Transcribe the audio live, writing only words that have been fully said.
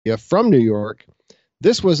from New York.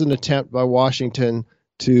 This was an attempt by Washington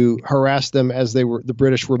to harass them as the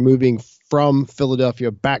British were moving from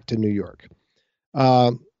Philadelphia back to New York.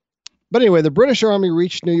 But anyway, the British Army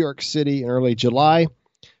reached New York City in early July.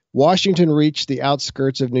 Washington reached the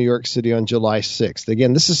outskirts of New York City on July 6th.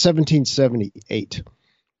 Again, this is 1778.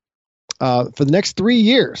 For the next 3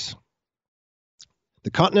 years,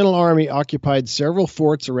 the Continental Army occupied several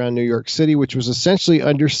forts around New York City, which was essentially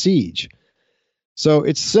under siege. So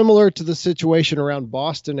it's similar to the situation around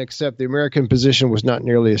Boston, except the American position was not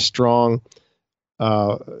nearly as strong.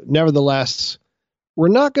 Nevertheless, we're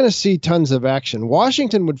not going to see tons of action.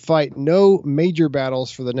 Washington would fight no major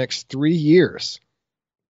battles for the next 3 years,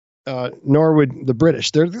 nor would the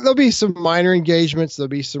British. There'll be some minor engagements. There'll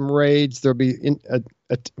be some raids. There'll be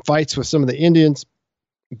fights with some of the Indians.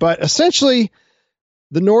 But essentially,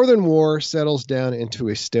 the Northern War settles down into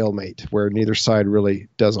a stalemate where neither side really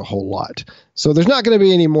does a whole lot. So there's not going to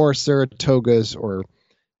be any more Saratogas or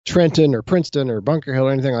Trenton or Princeton or Bunker Hill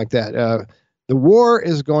or anything like that. The war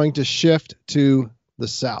is going to shift to the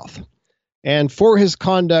South. And for his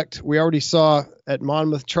conduct, we already saw at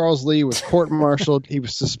Monmouth, Charles Lee was court-martialed. He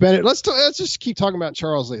was suspended. Let's just keep talking about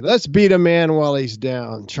Charles Lee. Let's beat a man while he's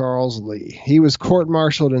down. Charles Lee. He was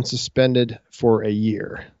court-martialed and suspended for a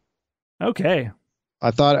year. Okay. I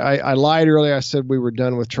thought I lied earlier. I said we were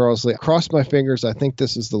done with Charles Lee. Cross my fingers. I think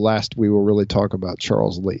this is the last we will really talk about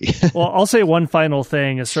Charles Lee. Well, I'll say one final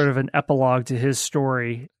thing as sort of an epilogue to his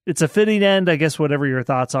story. It's a fitting end, I guess, whatever your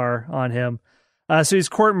thoughts are on him. So he's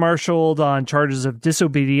court-martialed on charges of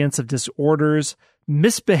disobedience of disorders,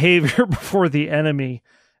 misbehavior before the enemy,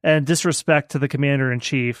 and disrespect to the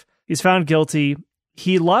commander-in-chief. He's found guilty.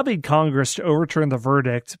 He lobbied Congress to overturn the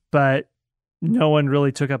verdict, but no one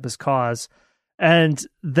really took up his cause. And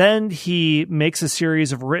then he makes a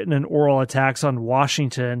series of written and oral attacks on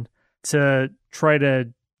Washington to try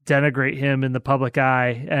to denigrate him in the public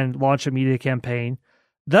eye and launch a media campaign.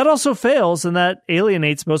 That also fails, and that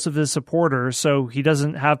alienates most of his supporters, so he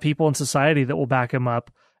doesn't have people in society that will back him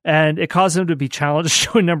up. And it caused him to be challenged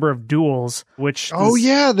to a number of duels, which... Oh,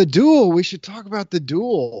 yeah, the duel. We should talk about the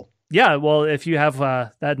duel. Yeah, well, if you have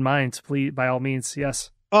that in mind, please, by all means,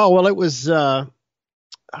 yes. Oh, well, it was...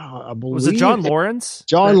 I believe was it John Lawrence?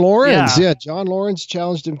 John Lawrence, yeah. John Lawrence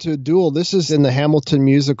challenged him to a duel. This is in the Hamilton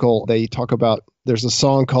musical. They talk about, there's a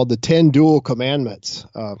song called The 10 Duel Commandments.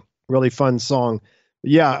 Really fun song.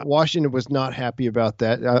 Yeah, Washington was not happy about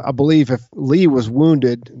that. I believe if Lee was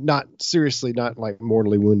wounded, not seriously, not like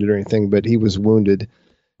mortally wounded or anything, but he was wounded.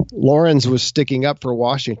 Lawrence was sticking up for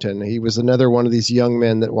Washington. He was another one of these young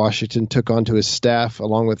men that Washington took onto his staff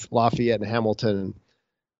along with Lafayette and Hamilton.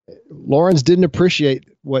 Lawrence didn't appreciate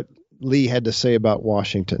what Lee had to say about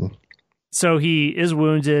Washington. So he is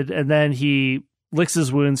wounded, and then he licks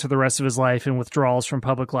his wounds for the rest of his life and withdraws from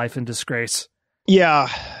public life in disgrace. Yeah.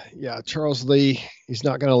 Charles Lee, he's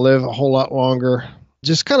not going to live a whole lot longer.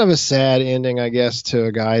 Just kind of a sad ending, I guess, to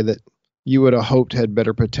a guy that you would have hoped had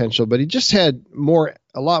better potential, but he just had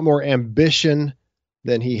a lot more ambition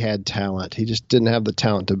than he had talent. He just didn't have the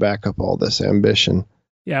talent to back up all this ambition.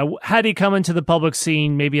 Yeah, had he come into the public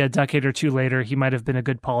scene maybe a decade or two later, he might have been a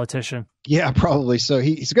good politician. Yeah, probably. So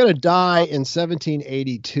he's going to die in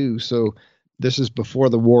 1782. So this is before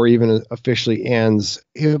the war even officially ends.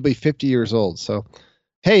 He'll be 50 years old. So,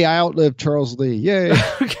 hey, I outlived Charles Lee. Yay.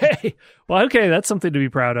 Okay. Well, okay, that's something to be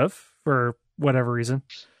proud of for whatever reason.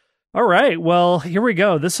 All right. Well, here we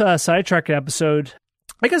go. This sidetrack episode,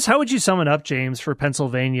 I guess, how would you sum it up, James, for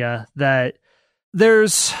Pennsylvania? That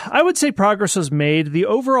I would say progress was made. The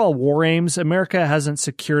overall war aims, America hasn't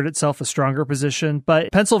secured itself a stronger position,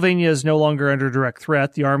 but Pennsylvania is no longer under direct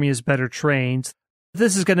threat. The Army is better trained. If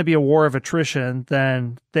this is going to be a war of attrition,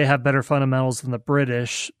 then they have better fundamentals than the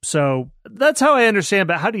British. So that's how I understand,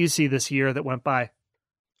 but how do you see this year that went by?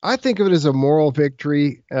 I think of it as a moral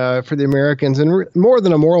victory for the Americans, and more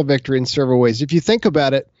than a moral victory in several ways. If you think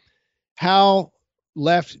about it,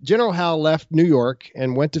 General Howe left New York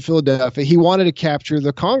and went to Philadelphia. He wanted to capture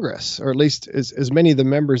the Congress, or at least as many of the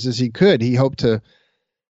members as he could. He hoped to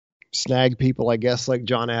snag people, I guess, like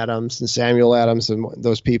John Adams and Samuel Adams and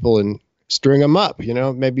those people and string them up,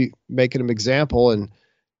 maybe making them example. And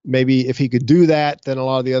maybe if he could do that, then a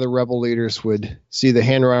lot of the other rebel leaders would see the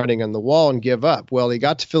handwriting on the wall and give up. Well, he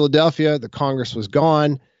got to Philadelphia. The Congress was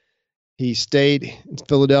gone. He stayed in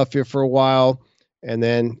Philadelphia for a while. And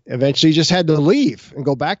then eventually just had to leave and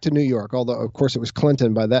go back to New York, although, of course, it was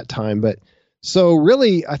Clinton by that time. But so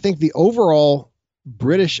really, I think the overall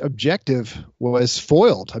British objective was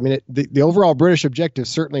foiled. I mean, the overall British objective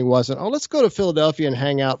certainly wasn't, let's go to Philadelphia and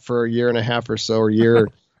hang out for a year and a half or so, or a year,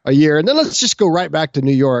 a year, and then let's just go right back to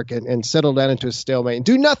New York and settle down into a stalemate and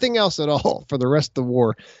do nothing else at all for the rest of the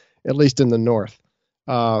war, at least in the North.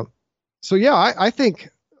 So yeah, I think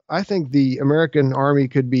the American Army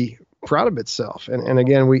could be proud of itself. And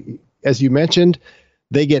again, we, as you mentioned,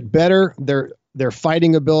 they get better. Their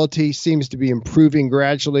fighting ability seems to be improving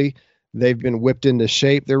gradually. They've been whipped into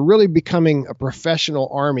shape. They're really becoming a professional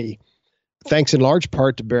army, thanks in large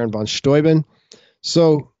part to Baron von Steuben.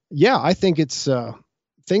 So yeah, I think it's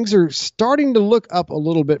things are starting to look up a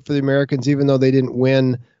little bit for the Americans, even though they didn't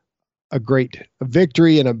win a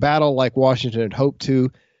victory in a battle like Washington had hoped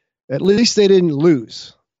to. At least they didn't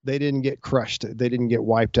lose. They didn't get crushed. They didn't get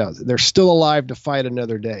wiped out. They're still alive to fight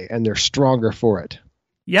another day, and they're stronger for it.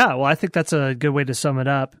 Yeah, well, I think that's a good way to sum it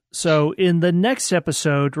up. So in the next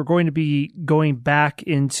episode, we're going to be going back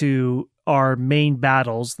into our main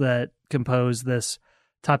battles that compose this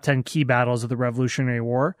top 10 key battles of the Revolutionary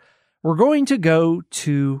War. We're going to go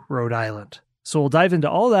to Rhode Island. So we'll dive into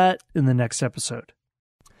all that in the next episode.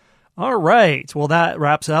 All right. Well, that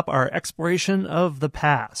wraps up our exploration of the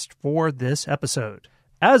past for this episode.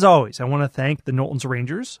 As always, I want to thank the Knowlton's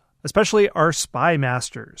Rangers, especially our spy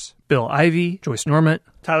masters, Bill Ivey, Joyce Normant,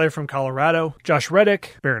 Tyler from Colorado, Josh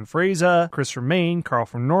Reddick, Baron Fraser, Chris from Maine, Carl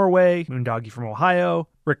from Norway, Moondoggy from Ohio,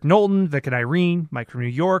 Rick Knowlton, Vic and Irene, Mike from New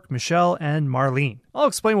York, Michelle, and Marlene. I'll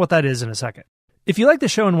explain what that is in a second. If you like the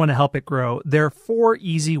show and want to help it grow, there are 4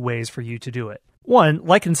 easy ways for you to do it. 1,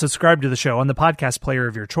 like and subscribe to the show on the podcast player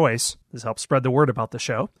of your choice. This helps spread the word about the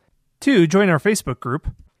show. 2, join our Facebook group.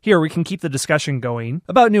 Here we can keep the discussion going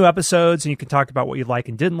about new episodes, and you can talk about what you like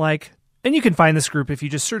and didn't like. And you can find this group if you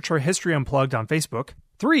just search for History Unplugged on Facebook.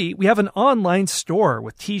 3, we have an online store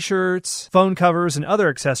with t-shirts, phone covers, and other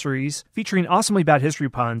accessories featuring awesomely bad history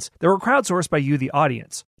puns that were crowdsourced by you, the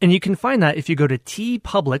audience. And you can find that if you go to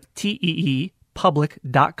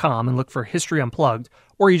public.com and look for History Unplugged,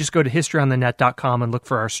 or you just go to historyonthenet.com and look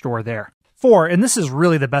for our store there. 4, and this is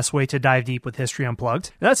really the best way to dive deep with History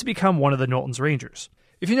Unplugged, and that's to become one of the Knowlton's Rangers.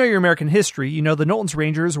 If you know your American history, you know the Knowlton's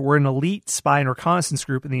Rangers were an elite spy and reconnaissance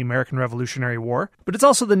group in the American Revolutionary War, but it's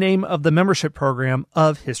also the name of the membership program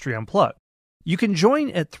of History Unplugged. You can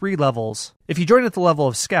join at 3 levels. If you join at the level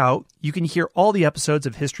of Scout, you can hear all the episodes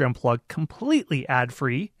of History Unplugged completely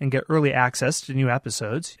ad-free and get early access to new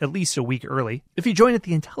episodes, at least a week early. If you join at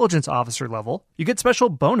the Intelligence Officer level, you get special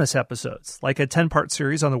bonus episodes, like a 10-part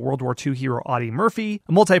series on the World War II hero Audie Murphy,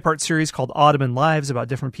 a multi-part series called Ottoman Lives about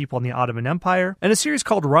different people in the Ottoman Empire, and a series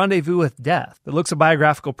called Rendezvous with Death that looks at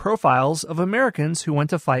biographical profiles of Americans who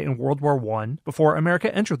went to fight in World War I before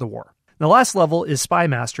America entered the war. The last level is Spy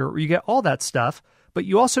Master, where you get all that stuff, but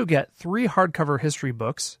you also get 3 hardcover history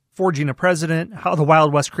books, Forging a President, How the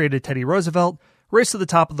Wild West Created Teddy Roosevelt, Race to the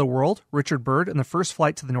Top of the World, Richard Byrd and the First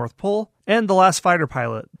Flight to the North Pole, and The Last Fighter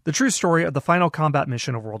Pilot, the true story of the final combat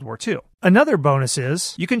mission of World War II. Another bonus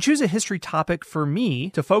is, you can choose a history topic for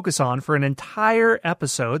me to focus on for an entire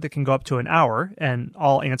episode that can go up to an hour, and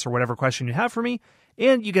I'll answer whatever question you have for me,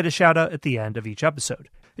 and you get a shout out at the end of each episode.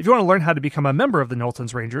 If you want to learn how to become a member of the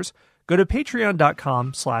Knowlton's Rangers, go to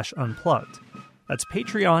patreon.com/unplugged. That's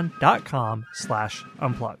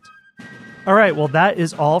patreon.com/unplugged. All right, well, that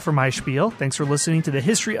is all for my spiel. Thanks for listening to the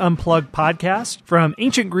History Unplugged podcast, from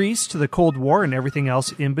ancient Greece to the Cold War and everything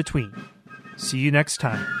else in between. See you next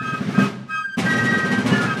time.